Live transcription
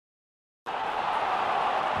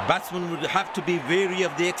Batsmen would have to be wary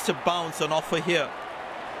of the extra bounce on offer here.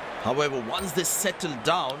 However, once they settle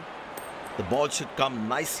down, the ball should come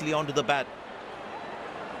nicely onto the bat.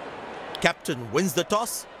 Captain wins the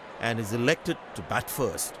toss and is elected to bat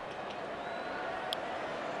first.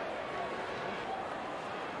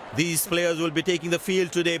 These players will be taking the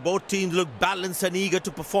field today. Both teams look balanced and eager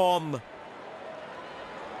to perform.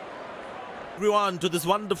 Everyone to this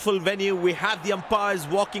wonderful venue. We have the umpires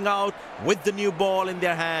walking out with the new ball in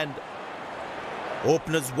their hand.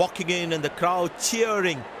 Openers walking in and the crowd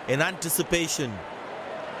cheering in anticipation.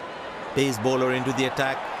 Pace bowler into the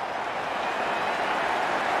attack.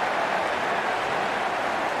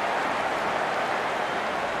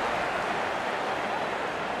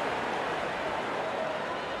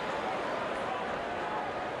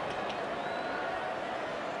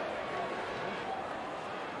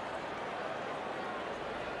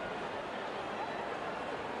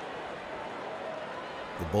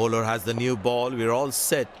 The bowler has the new ball. We're all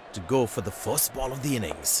set to go for the first ball of the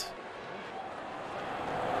innings.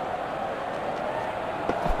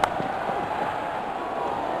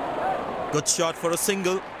 Good shot for a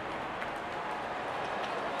single.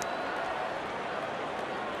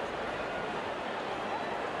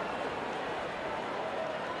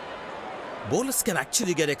 Bowlers can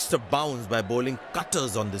actually get extra bounce by bowling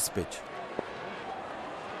cutters on this pitch.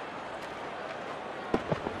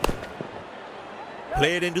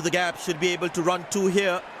 Played into the gap, should be able to run two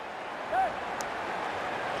here.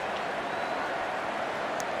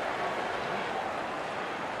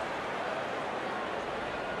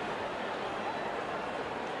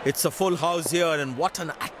 It's a full house here, and what an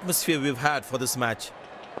atmosphere we've had for this match.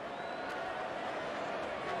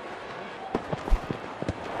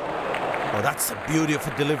 Oh, that's a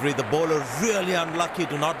beautiful delivery. The bowler really unlucky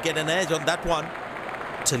to not get an edge on that one.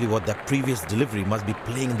 Tell you what, that previous delivery must be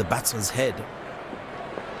playing in the batsman's head.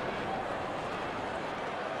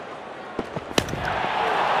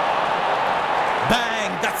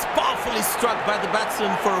 Bang! That's powerfully struck by the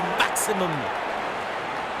batsman for a maximum.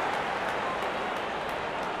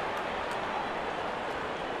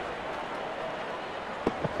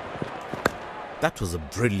 That was a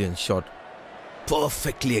brilliant shot.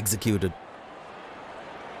 Perfectly executed.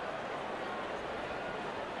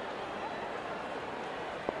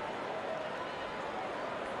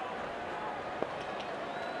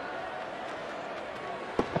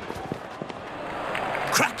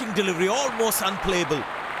 Cracking delivery, almost unplayable.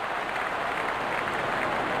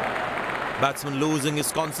 Batsman losing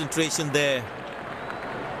his concentration there.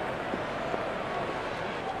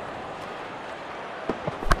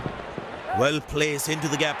 Well placed into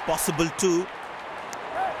the gap, possible too.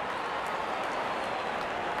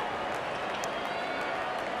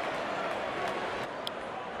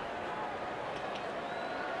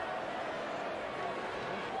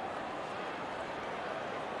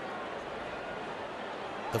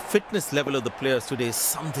 The fitness level of the players today is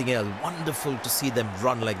something else. Wonderful to see them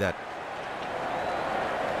run like that.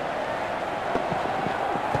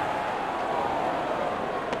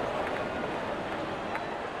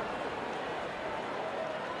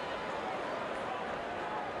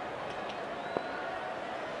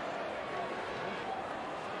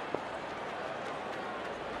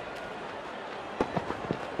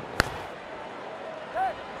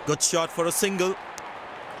 Good shot for a single.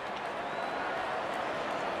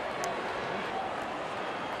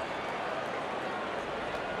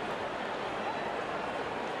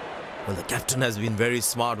 Well, the captain has been very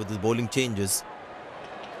smart with his bowling changes.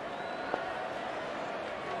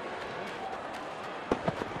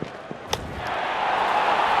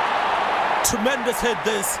 Tremendous hit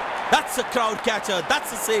this. That's a crowd catcher.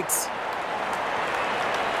 That's a six.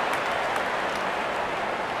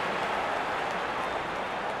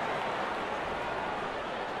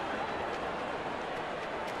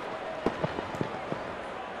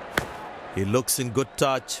 He looks in good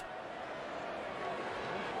touch.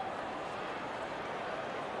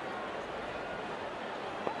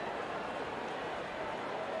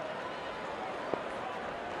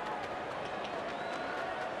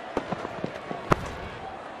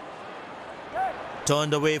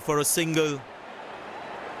 Turned away for a single.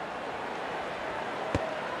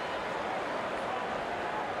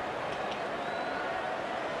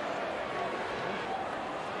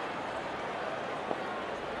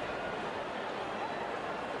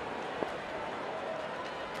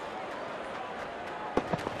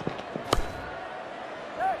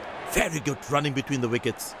 Very good running between the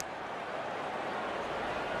wickets.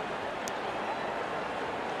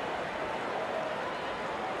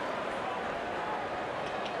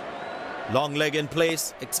 Long leg in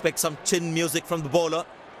place. Expect some chin music from the bowler.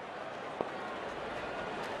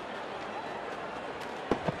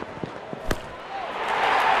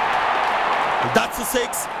 for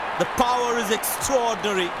 6. The power is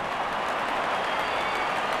extraordinary.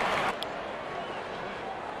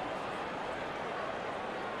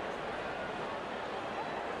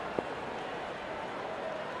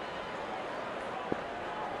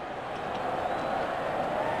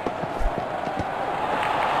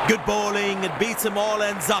 Good bowling, it beats him all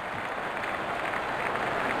ends up.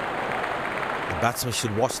 The batsman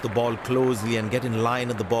should watch the ball closely and get in line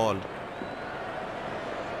at the ball.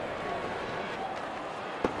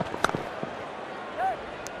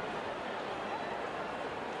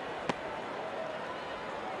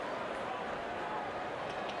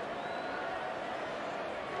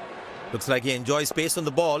 Looks like he enjoys space on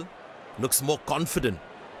the ball. Looks more confident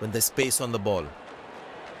when there's space on the ball.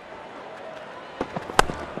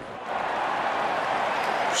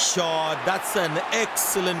 Shot. That's an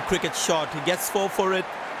excellent cricket shot. He gets 4 for it.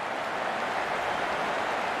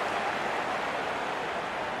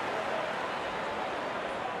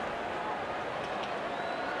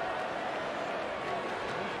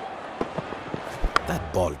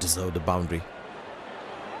 That ball deserved a boundary.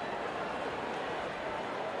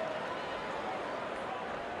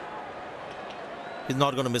 He's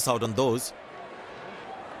not going to miss out on those.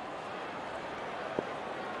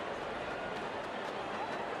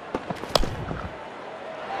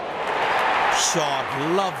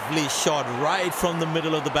 Shot, lovely shot right from the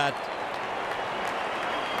middle of the bat.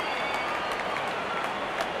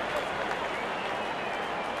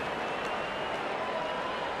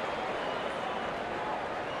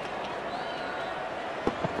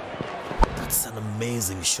 That's an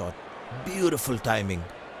amazing shot. Beautiful timing.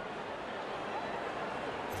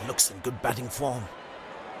 He looks in good batting form.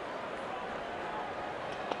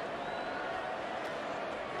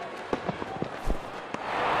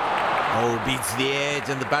 Oh, beats the edge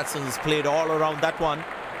and the batsman has played all around that one.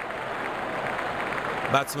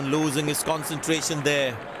 Batsman losing his concentration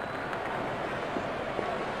there.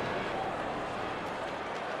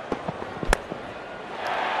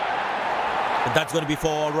 But that's going to be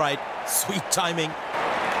 4 all right. Sweet timing.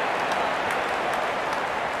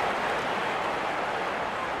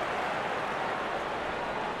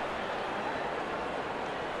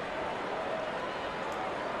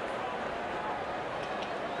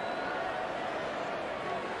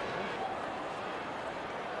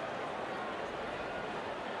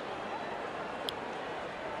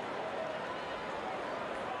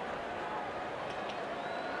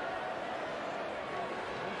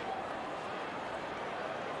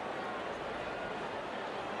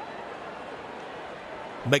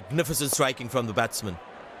 Magnificent striking from the batsman.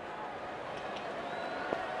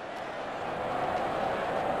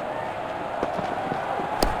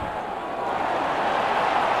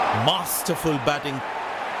 Masterful batting.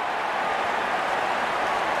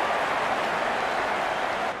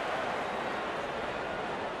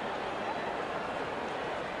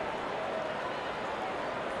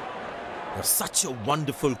 There's such a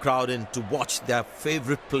wonderful crowd in to watch their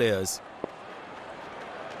favourite players.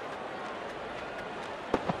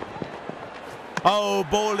 Oh,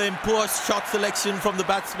 bowling, poor shot selection from the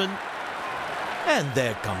batsman. And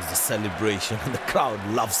there comes the celebration and the crowd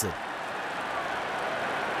loves it.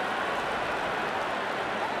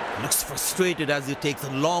 Looks frustrated as he takes a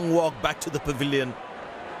long walk back to the pavilion.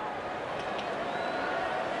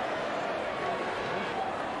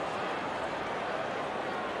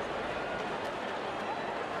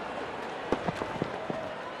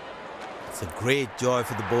 It's a great joy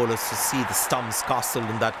for the bowlers to see the stumps castled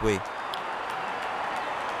in that way.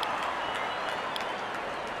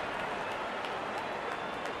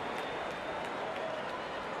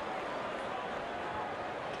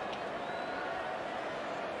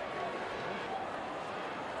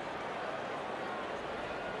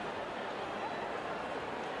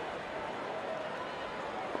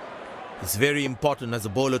 It's very important as a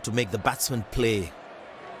bowler to make the batsman play.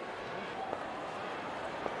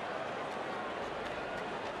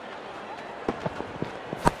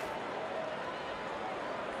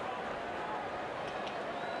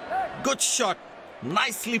 Good shot.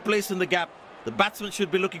 Nicely placed in the gap. The batsman should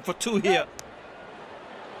be looking for 2 here.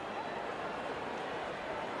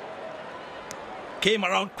 Came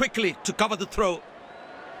around quickly to cover the throw.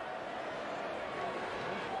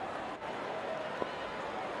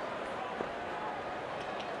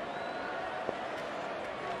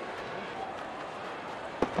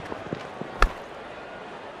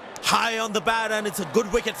 High on the bat and it's a good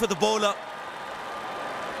wicket for the bowler.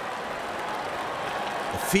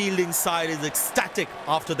 The fielding side is ecstatic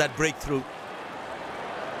after that breakthrough.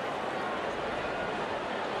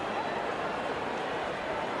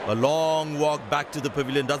 A long walk back to the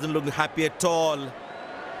pavilion, doesn't look happy at all.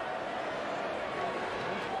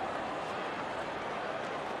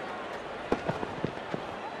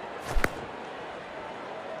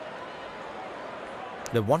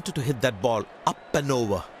 They wanted to hit that ball up and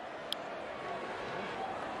over.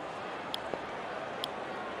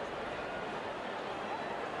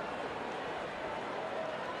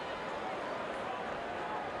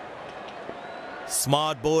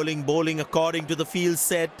 Smart bowling according to the field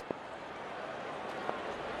set.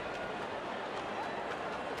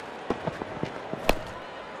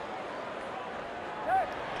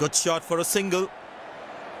 Good shot for a single.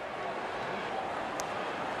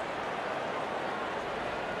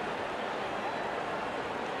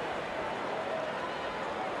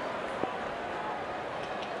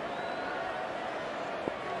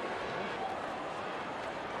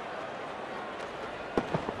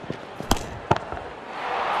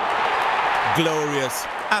 Glorious,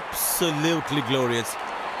 absolutely glorious.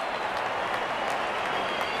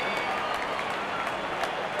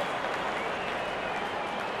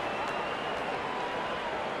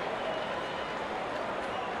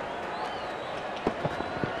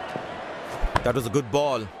 That was a good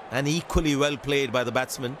ball and equally well played by the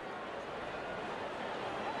batsman.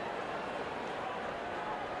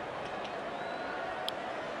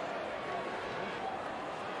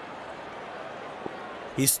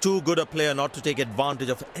 He's too good a player not to take advantage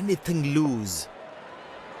of anything loose.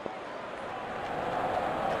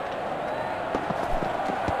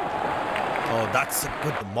 Oh, that's a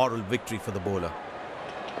good moral victory for the bowler.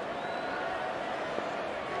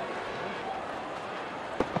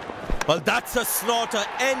 Well, that's a slaughter.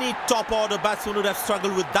 Any top order batsman would have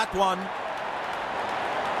struggled with that one.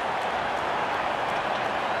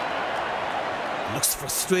 Looks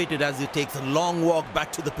frustrated as he takes a long walk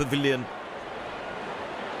back to the pavilion.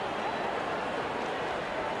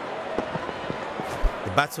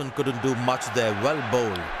 The batsman couldn't do much there. Well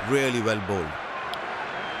bowled, really well bowled.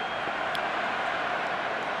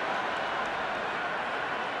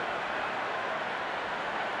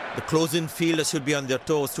 The close-in fielders should be on their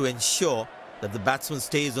toes to ensure that the batsman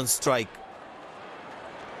stays on strike.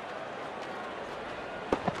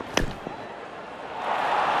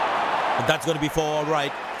 But that's going to be for all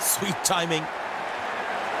right. Sweet timing.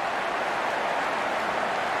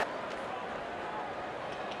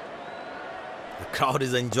 The crowd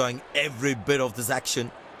is enjoying every bit of this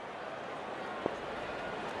action.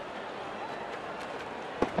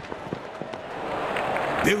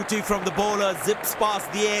 Beauty from the bowler, zips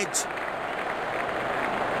past the edge.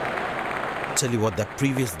 Tell you what, that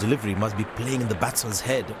previous delivery must be playing in the batsman's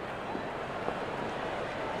head.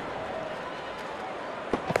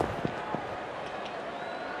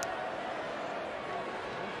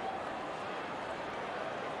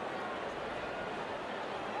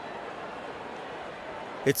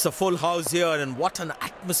 It's a full house here, and what an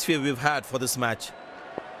atmosphere we've had for this match.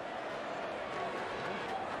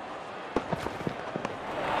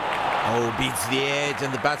 Oh, beats the edge,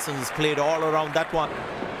 and the batsman has played all around that one.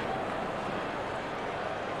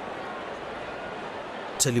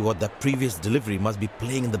 Tell you what, that previous delivery must be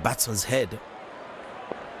playing in the batsman's head.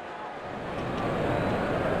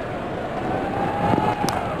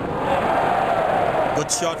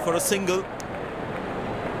 Good shot for a single.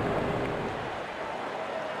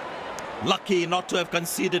 Lucky not to have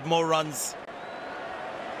conceded more runs.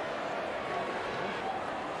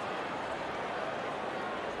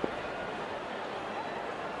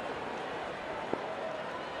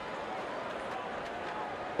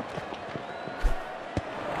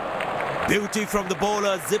 Beauty from the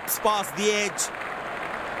bowler, zips past the edge.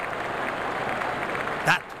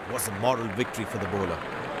 That was a moral victory for the bowler.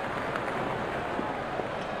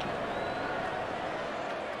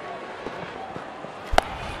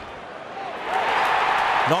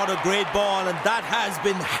 Not a great ball, and that has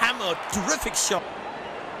been hammered. Terrific shot.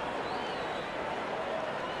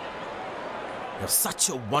 There's such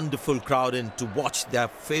a wonderful crowd in to watch their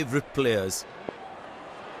favourite players.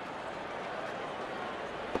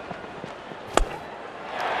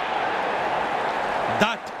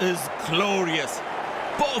 That is glorious.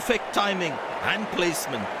 Perfect timing and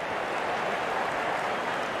placement.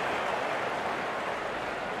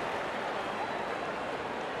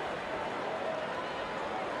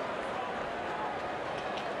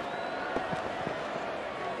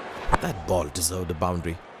 That ball deserved a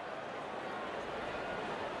boundary.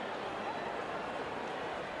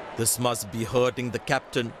 This must be hurting the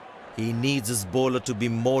captain. He needs his bowler to be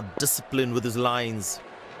more disciplined with his lines.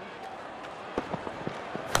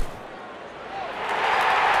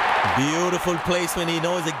 Beautiful placement. He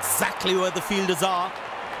knows exactly where the fielders are.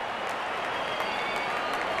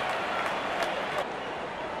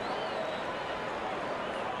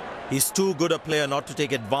 He's too good a player not to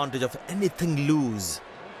take advantage of anything loose.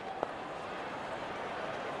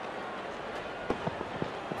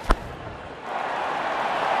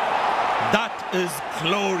 is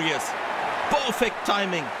glorious. Perfect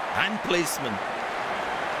timing and placement.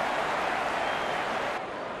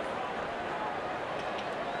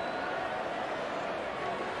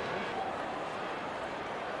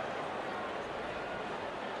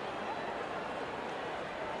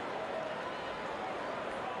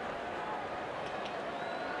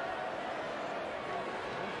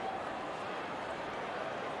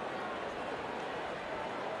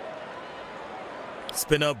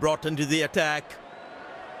 Spinner brought into the attack.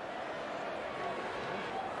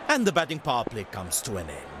 And the batting power play comes to an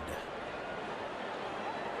end.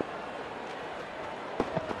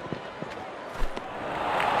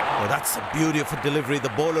 Oh, that's a beauty of a delivery. The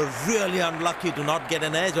bowler really unlucky to not get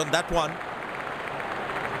an edge on that one.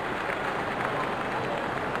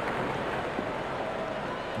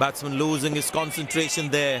 Batsman losing his concentration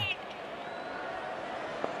there.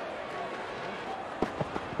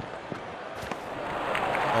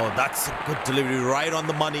 Oh, that's a good delivery, right on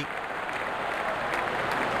the money. The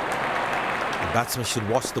batsman should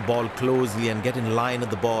watch the ball closely and get in line at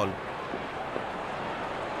the ball.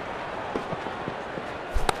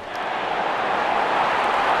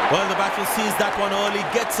 Well, the batsman sees that one early,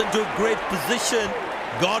 gets into a great position,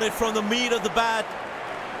 got it from the meat of the bat.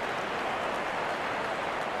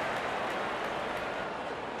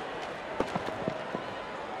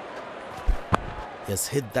 He has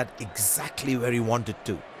hit that exactly where he wanted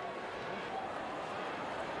to.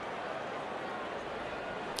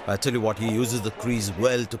 I tell you what, he uses the crease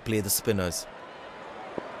well to play the spinners.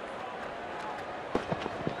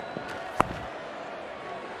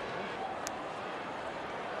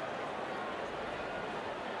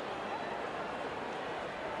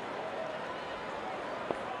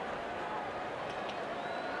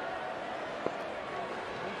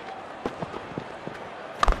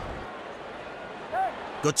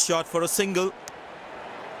 Good shot for a single.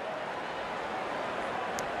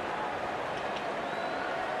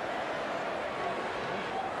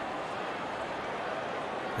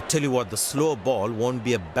 I tell you what, the slow ball won't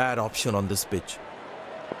be a bad option on this pitch.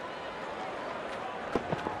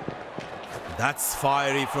 That's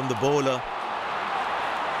fiery from the bowler.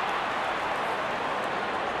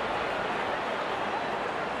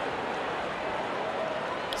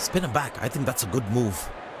 Spinner back, I think that's a good move.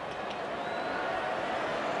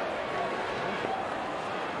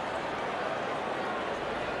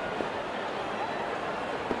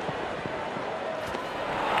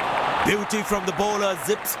 Beauty from the bowler,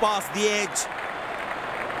 zips past the edge.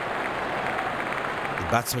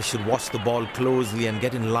 The batsman should watch the ball closely and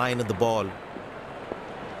get in line at the ball.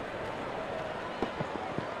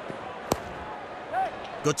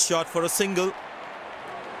 Good shot for a single.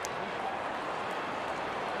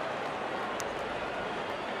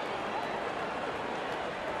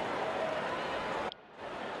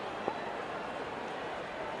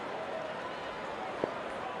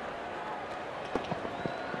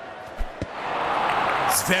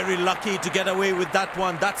 Very lucky to get away with that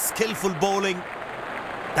one. That's skillful bowling.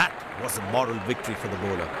 That was a moral victory for the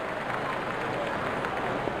bowler.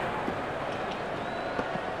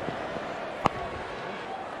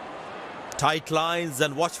 Tight lines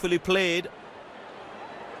and watchfully played.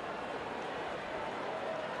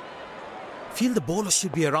 Feel the bowler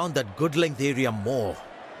should be around that good length area more.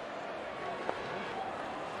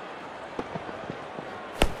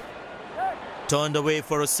 Turned away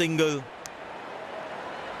for a single.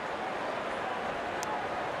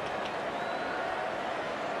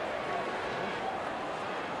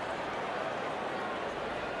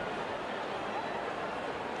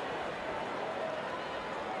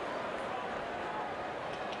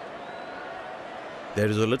 There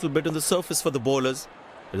is a little bit on the surface for the bowlers.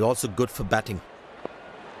 It's also good for batting.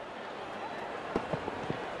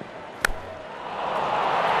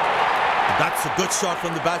 That's a good shot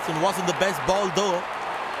from the batsman. Wasn't the best ball though.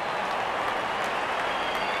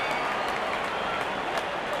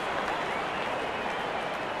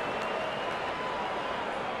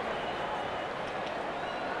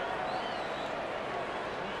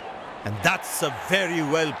 And that's a very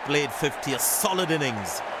well played 50, a solid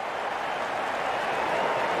innings.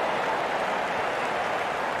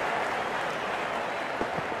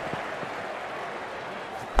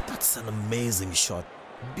 That's an amazing shot.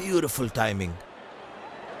 Beautiful timing.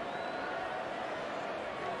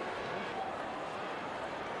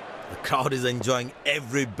 The crowd is enjoying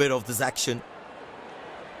every bit of this action.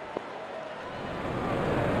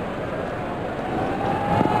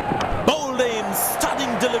 Bold aim,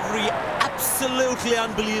 stunning delivery, absolutely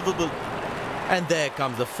unbelievable. And there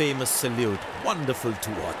comes the famous salute. Wonderful to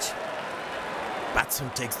watch.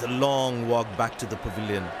 Batsman takes the long walk back to the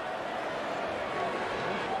pavilion.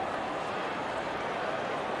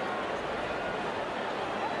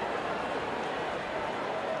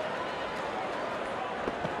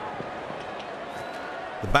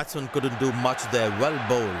 The batsman couldn't do much there. Well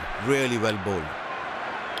bowled. Really well bowled.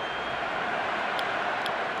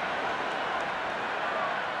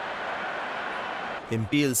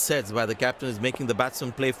 Imperial sets by the captain is making the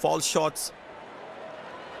batsman play false shots.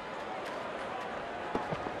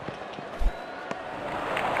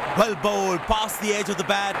 Well bowled, past the edge of the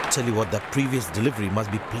bat. Tell you what, that previous delivery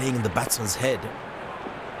must be playing in the batsman's head.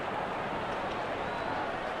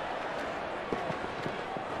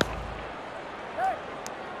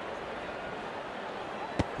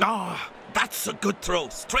 Ah, that's a good throw,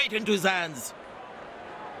 straight into his hands.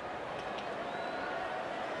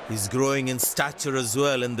 He's growing in stature as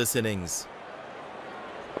well in this innings.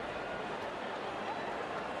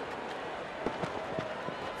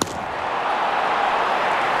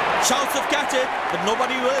 Shouts of catch it, but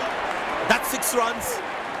nobody will. That's 6 runs.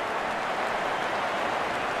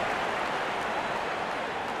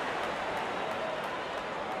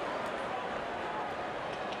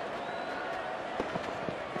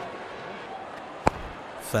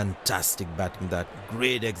 Fantastic batting that.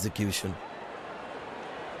 Great execution.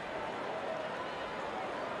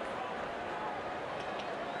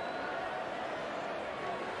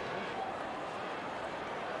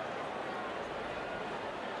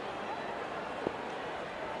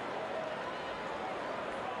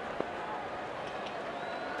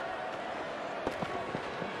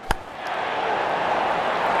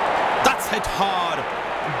 That's hit hard.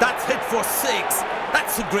 That's hit for 6.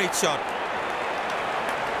 That's a great shot.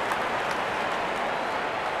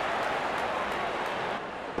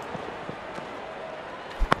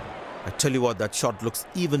 I tell you what, that shot looks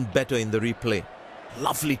even better in the replay.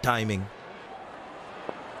 Lovely timing.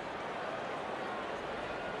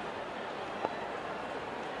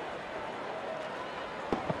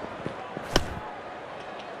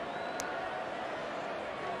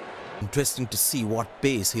 Interesting to see what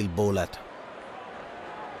pace he'll bowl at.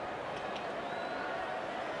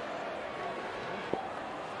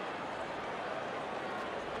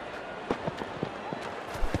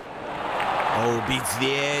 Oh, beats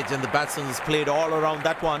the edge and the batsman has played all around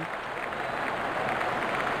that one.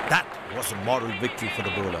 That was a moral victory for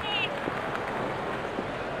the bowler.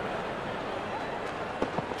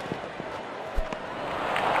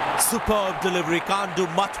 Superb delivery, can't do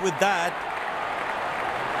much with that.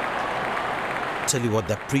 Tell you what,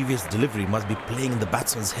 that previous delivery must be playing in the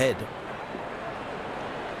batsman's head.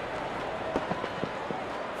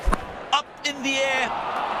 Up in the air.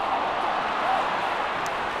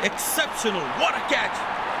 Exceptional, what a catch!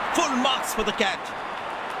 Full marks for the catch.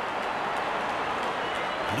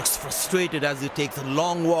 Looks frustrated as he takes a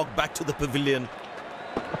long walk back to the pavilion.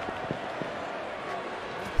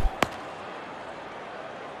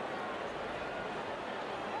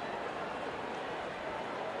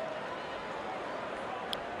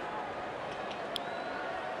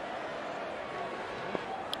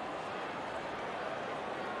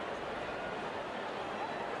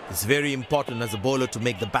 It's very important as a bowler to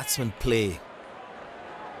make the batsman play.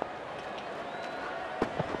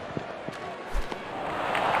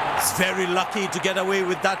 He's very lucky to get away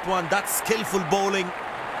with that one. That's skillful bowling.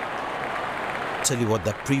 Tell you what,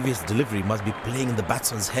 that previous delivery must be playing in the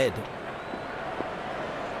batsman's head.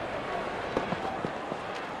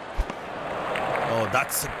 Oh,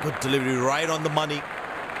 that's a good delivery, right on the money.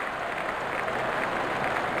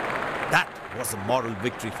 That was a moral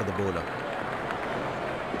victory for the bowler.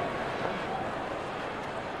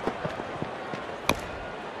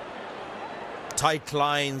 Tight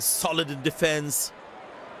lines, solid in defense.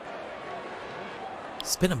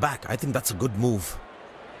 Spinner back, I think that's a good move.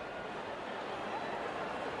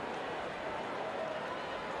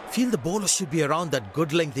 Feel the bowler should be around that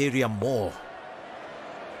good length area more.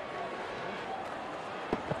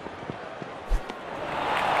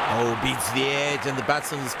 Oh, beats the edge and the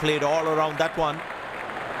batsman has played all around that one.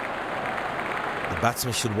 The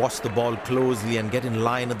batsman should watch the ball closely and get in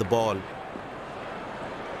line at the ball.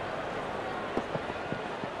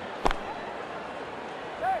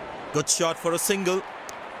 Good shot for a single.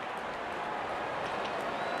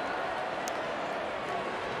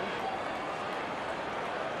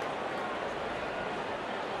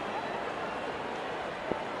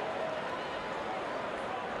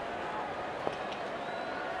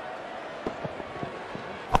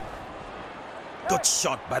 Good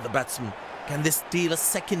shot by the batsman. Can they steal a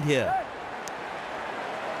second here?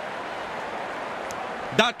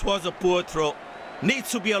 That was a poor throw. Needs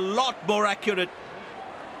to be a lot more accurate.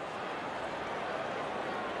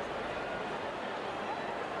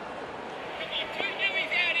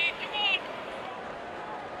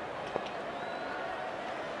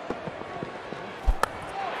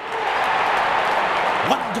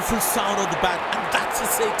 Beautiful sound of the bat, and that's a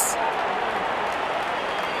six.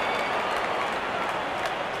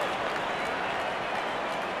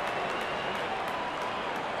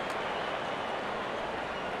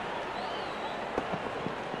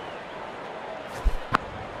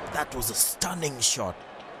 That was a stunning shot.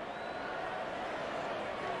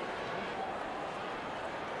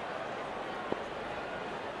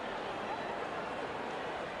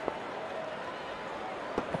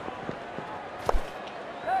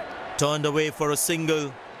 Turned away for a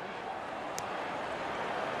single.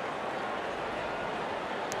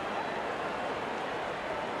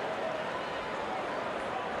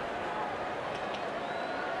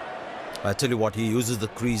 I tell you what, he uses the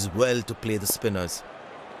crease well to play the spinners.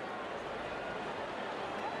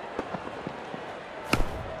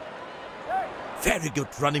 Very good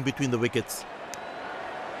running between the wickets.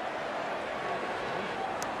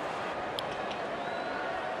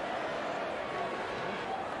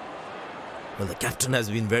 Well, the captain has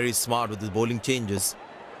been very smart with his bowling changes.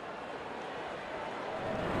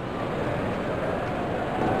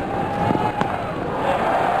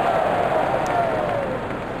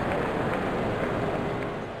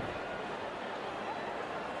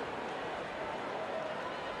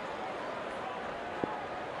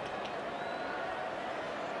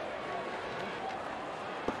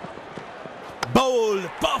 Bowl,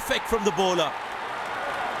 perfect from the bowler.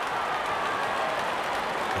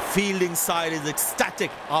 The fielding side is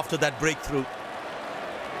ecstatic after that breakthrough.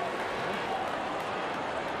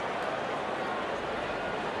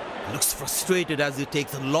 Looks frustrated as he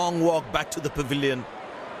takes a long walk back to the pavilion.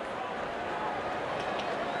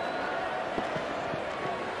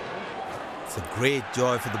 It's a great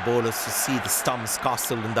joy for the bowlers to see the stumps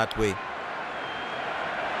castled in that way.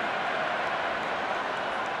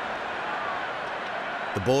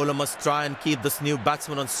 The bowler must try and keep this new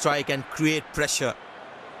batsman on strike and create pressure.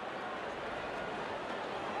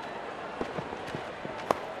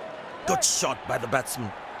 Good shot by the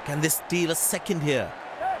batsman. Can they steal a second here?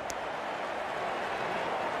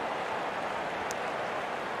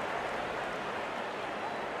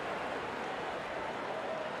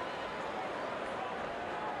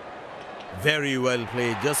 Very well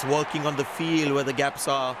played, just working on the field where the gaps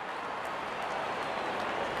are.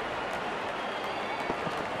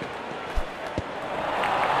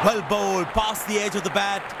 Well bowled, past the edge of the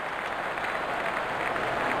bat.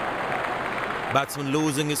 Batsman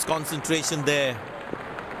losing his concentration there.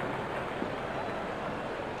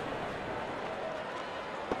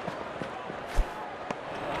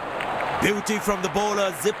 Beauty from the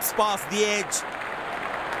bowler, zips past the edge.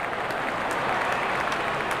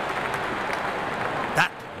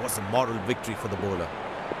 That was a moral victory for the bowler.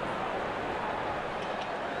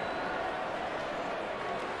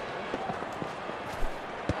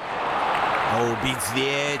 Oh, beats the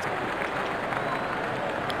edge.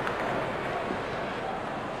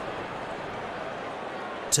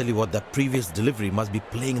 Tell you what, that previous delivery must be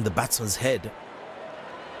playing in the batsman's head.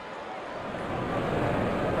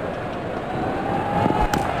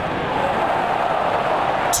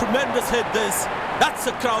 Tremendous hit this. That's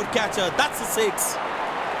a crowd catcher. That's a six.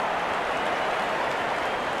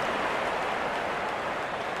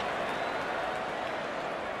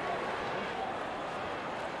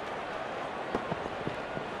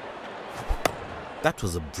 That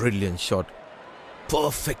was a brilliant shot.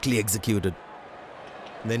 Perfectly executed.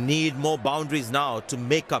 They need more boundaries now to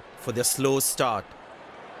make up for their slow start.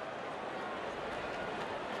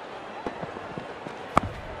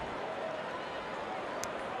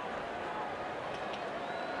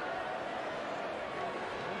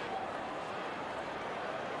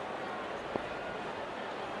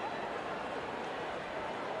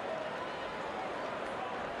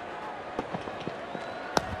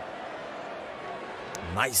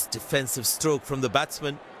 Nice defensive stroke from the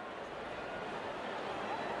batsman.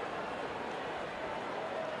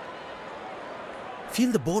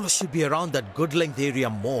 Feel the bowler should be around that good length area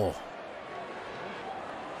more.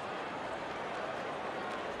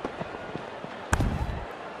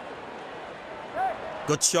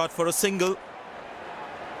 Good shot for a single.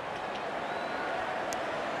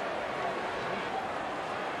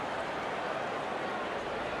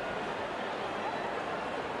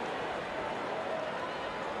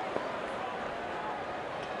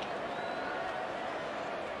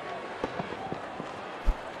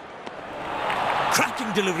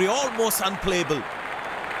 Cracking delivery, almost unplayable.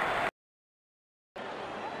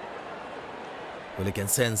 Well, you can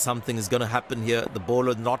sense something is going to happen here. The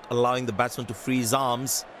bowler not allowing the batsman to free his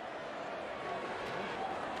arms.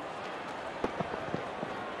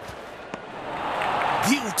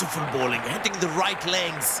 Beautiful bowling, hitting the right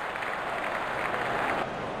legs.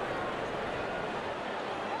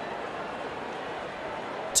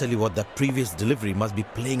 Tell you what, that previous delivery must be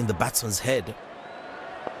playing in the batsman's head.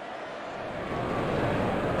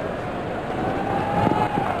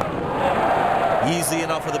 Easy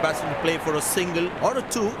enough for the batsman to play for a single or a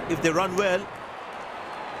two if they run well.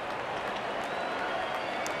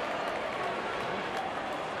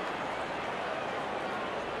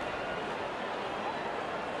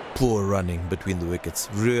 Poor running between the wickets,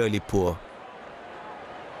 really poor.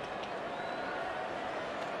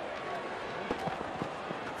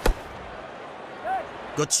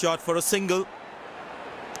 Good shot for a single.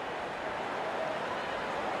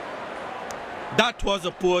 That was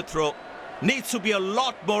a poor throw. Needs to be a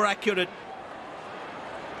lot more accurate.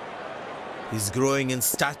 He's growing in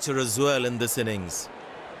stature as well in this innings.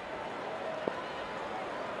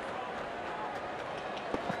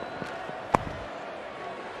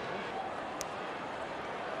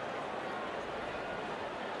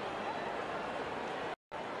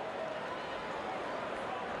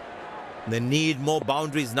 They need more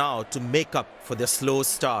boundaries now to make up for their slow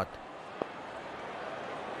start.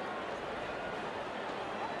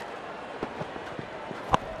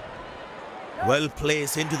 Well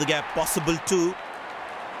placed into the gap, possible too.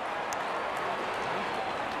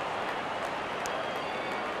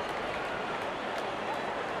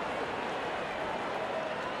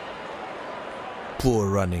 Poor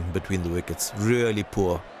running between the wickets, really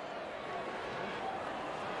poor.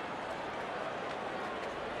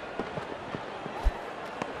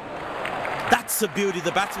 That's a beauty.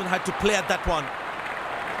 The batsman had to play at that one.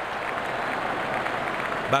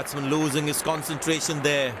 Batsman losing his concentration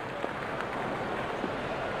there.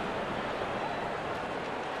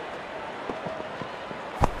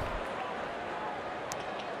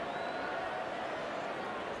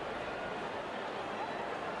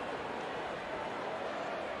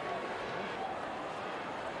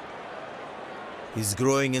 He's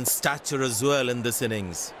growing in stature as well in this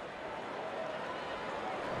innings.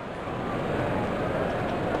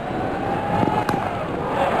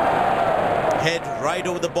 Head right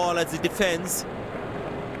over the ball as he defends.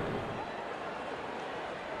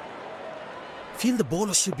 Feel the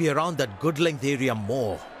bowler should be around that good length area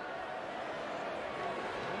more.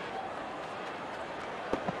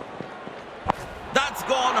 That's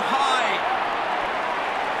gone high.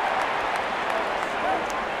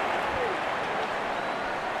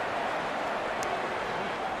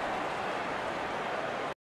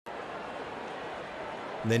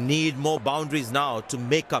 They need more boundaries now to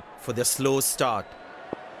make up for their slow start.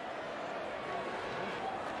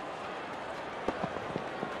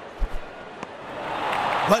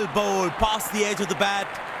 Well bowled, past the edge of the bat.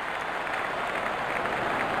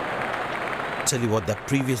 Tell you what, that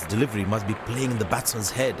previous delivery must be playing in the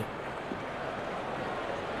batsman's head.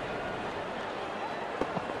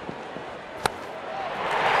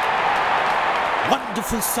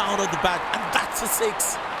 Wonderful sound of the bat, and that's a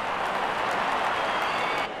six.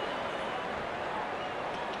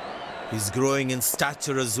 He's growing in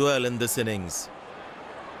stature as well in this innings.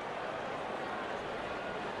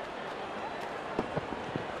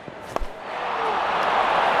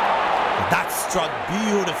 That struck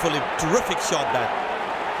beautifully. Terrific shot that.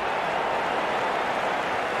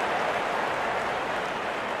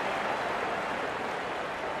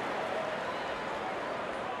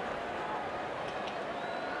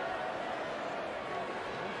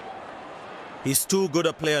 He's too good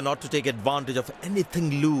a player not to take advantage of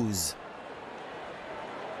anything loose.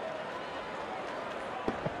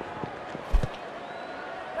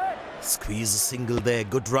 Squeeze a single there,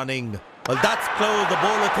 good running. Well, that's close, the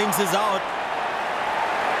bowler thinks he's out.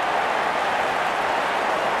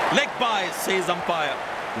 Leg by, says umpire.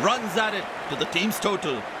 Runs at it to the team's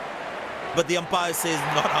total. But the umpire says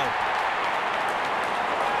not out.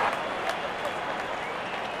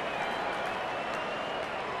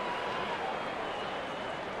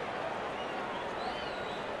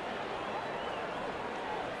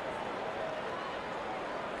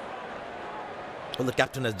 Well, the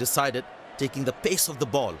captain has decided taking the pace of the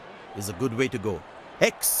ball is a good way to go.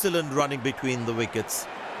 Excellent running between the wickets.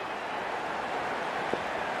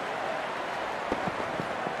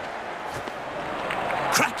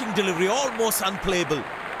 Cracking delivery, almost unplayable.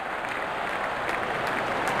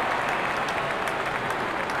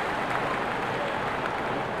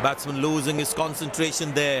 Batsman losing his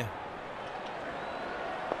concentration there.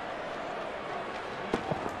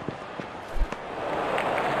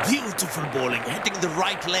 Beautiful bowling, hitting the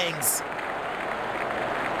right legs.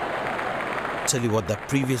 Tell you what, that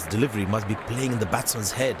previous delivery must be playing in the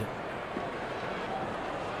batsman's head.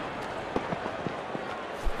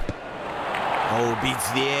 Oh, beats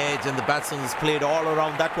the edge, and the batsman has played all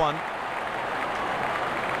around that one.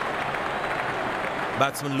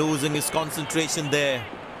 Batsman losing his concentration there.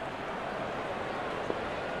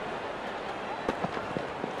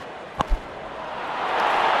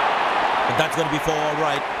 But that's going to be for all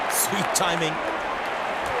right. Sweet timing.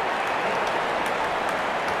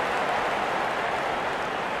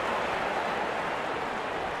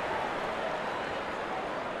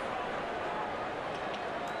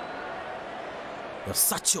 There's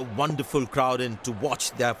such a wonderful crowd in to watch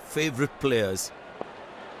their favorite players.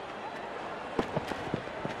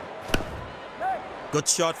 Good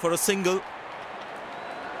shot for a single.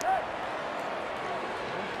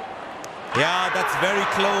 Yeah, that's very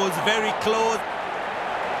close, very close.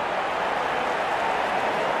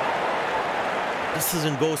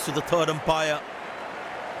 Decision goes to the third umpire.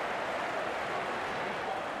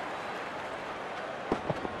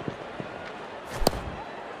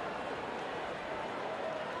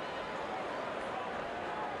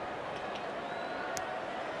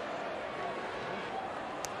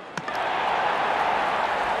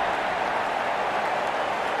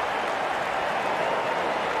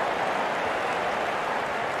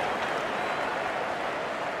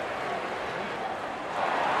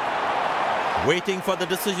 Waiting for the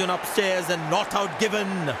decision upstairs and not out given.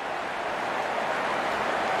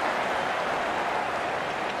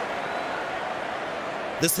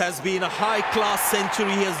 This has been a high-class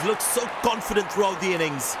century. He has looked so confident throughout the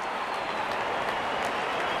innings.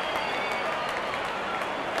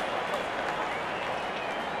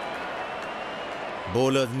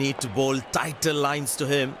 Bowlers need to bowl tighter lines to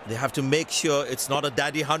him. They have to make sure it's not a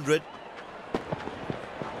daddy 100.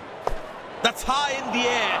 That's high in the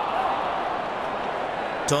air.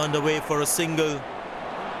 Turned away for a single.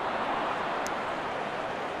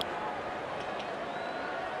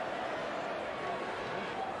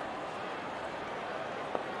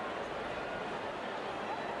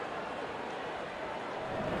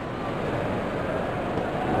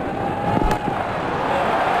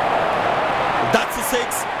 That's a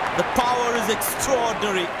six. The power is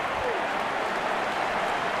extraordinary.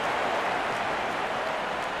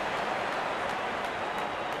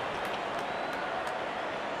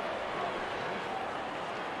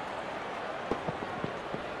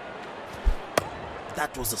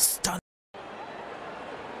 That was a stun.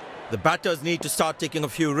 The batters need to start taking a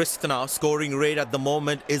few risks now. Scoring rate at the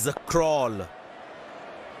moment is a crawl.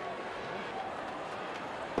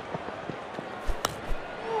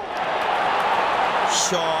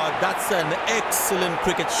 Shot. That's an excellent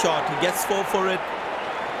cricket shot. He gets 4 for it.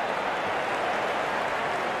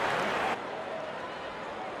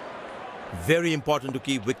 Very important to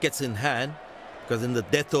keep wickets in hand, because in the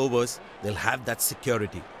death overs, they'll have that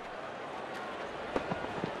security.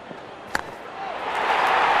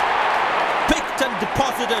 And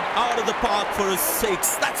deposited out of the park for a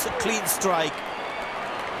 6. That's a clean strike.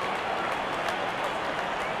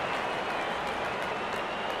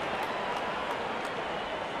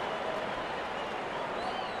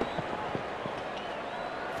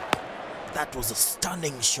 That was a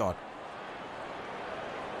stunning shot.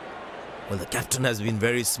 Well, the captain has been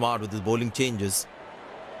very smart with his bowling changes.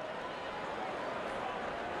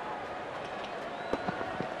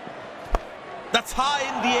 That's high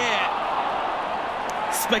in the air.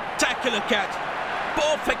 Spectacular catch.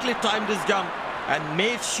 Perfectly timed his jump and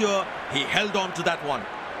made sure he held on to that one.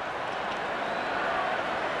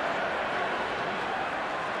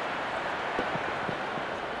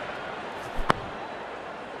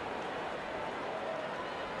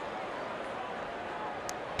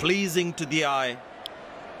 Pleasing to the eye.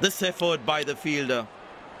 This effort by the fielder,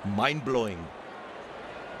 mind-blowing.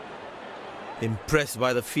 Impressed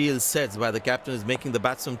by the field sets by the captain is making the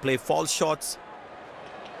batsman play false shots.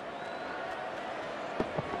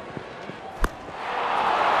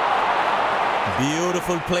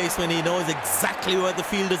 Beautiful placement. He knows exactly where the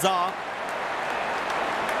fielders are.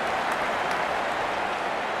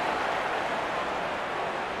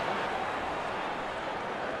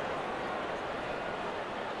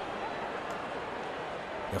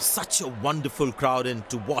 There's such a wonderful crowd in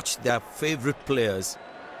to watch their favorite players.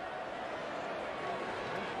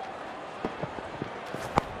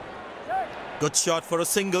 Good shot for a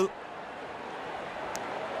single.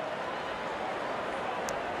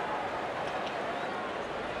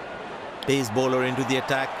 Pace bowler into the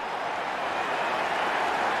attack.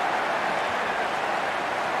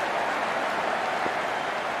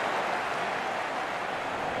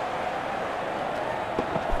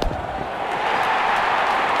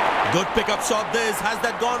 Good pickup shot this. Has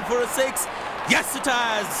that gone for a 6? Yes, it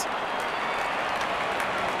has.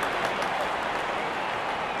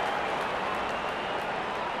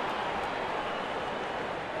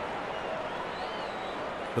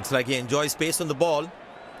 Looks like he enjoys space on the ball.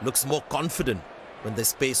 Looks more confident when there's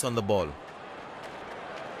space on the ball.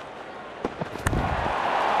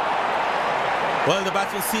 Well, the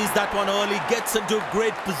batsman sees that one early, gets into a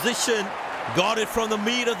great position. Got it from the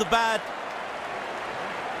meat of the bat.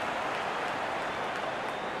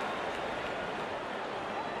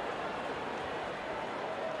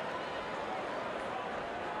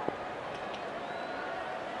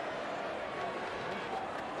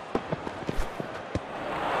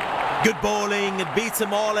 Good bowling, it beats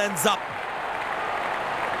them all, ends up.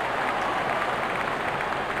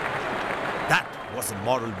 That was a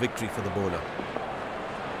moral victory for the bowler.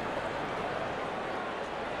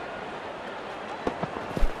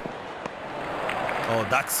 Oh,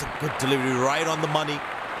 that's a good delivery, right on the money.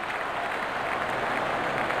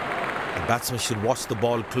 The batsman should watch the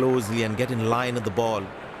ball closely and get in line of the ball.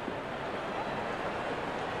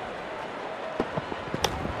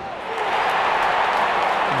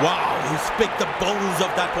 Wow, he's picked the bones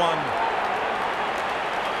of that one.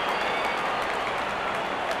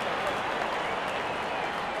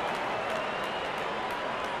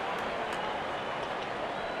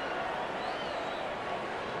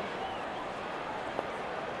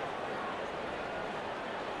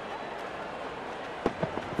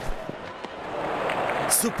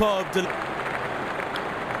 Superb delivery.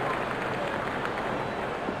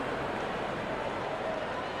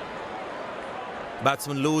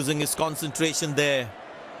 Batsman losing his concentration there.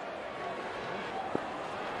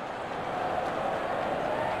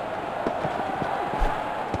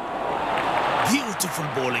 Beautiful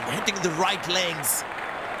bowling, hitting the right legs.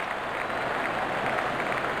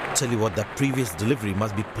 Tell you what, that previous delivery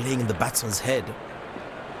must be playing in the batsman's head.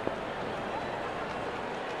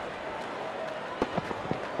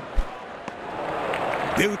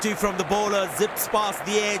 Beauty from the bowler, zips past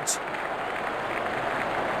the edge.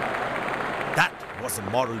 That was a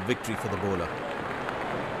moral victory for the bowler.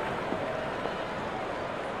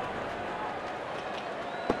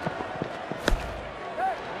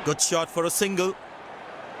 Good shot for a single.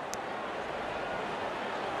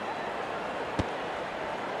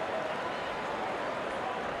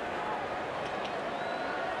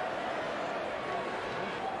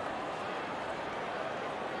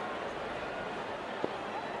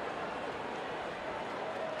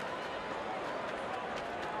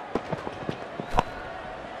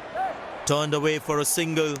 Turned away for a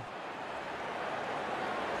single.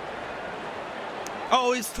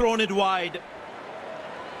 Oh, he's thrown it wide.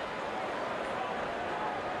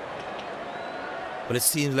 But it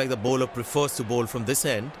seems like the bowler prefers to bowl from this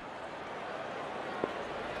end.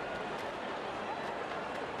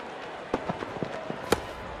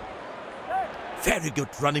 Very good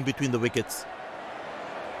running between the wickets.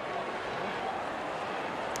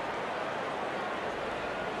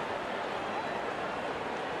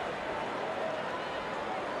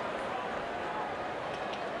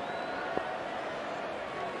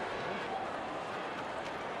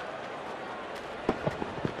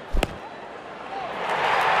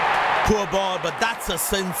 Poor ball, but that's a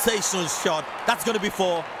sensational shot. That's going to be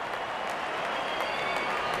four.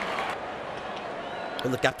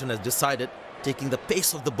 Well, the captain has decided taking the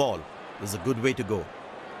pace of the ball is a good way to go.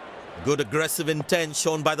 Good aggressive intent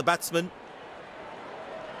shown by the batsman.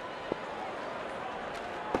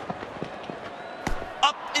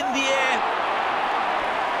 Up in the air.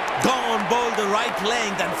 Gone, bowled the right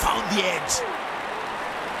length and found the edge.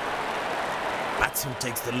 Batsman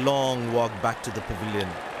takes the long walk back to the pavilion.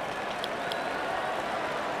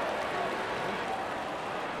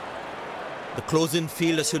 The close-in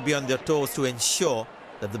fielder should be on their toes to ensure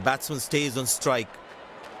that the batsman stays on strike.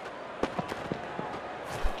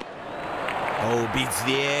 Oh, beats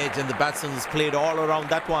the edge and the batsman has played all around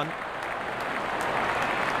that one.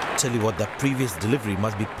 Tell you what, that previous delivery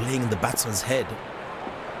must be playing in the batsman's head.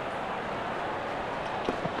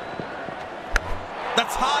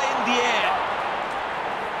 That's high in the air.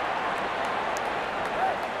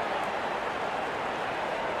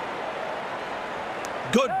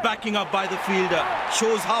 Good backing up by the fielder.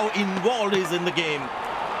 Shows how involved he is in the game.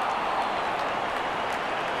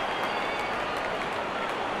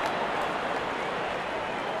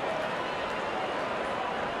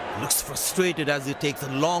 Looks frustrated as he takes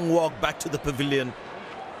a long walk back to the pavilion.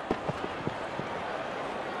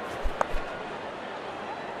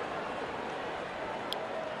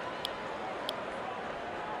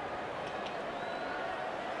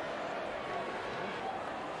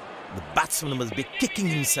 The batsman must be kicking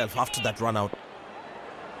himself after that run out.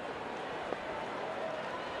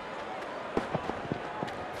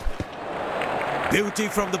 Beauty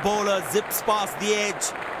from the bowler, zips past the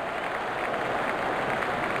edge.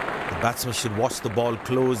 The Batsman should watch the ball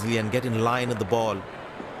closely and get in line at the ball.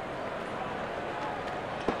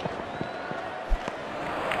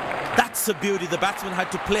 That's a beauty. The batsman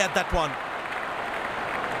had to play at that one.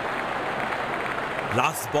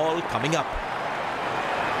 Last ball coming up.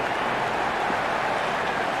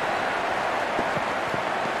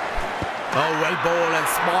 Oh, well bowled and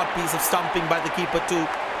smart piece of stumping by the keeper too.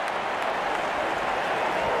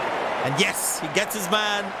 And yes, he gets his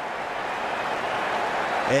man.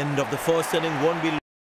 End of the first inning won't be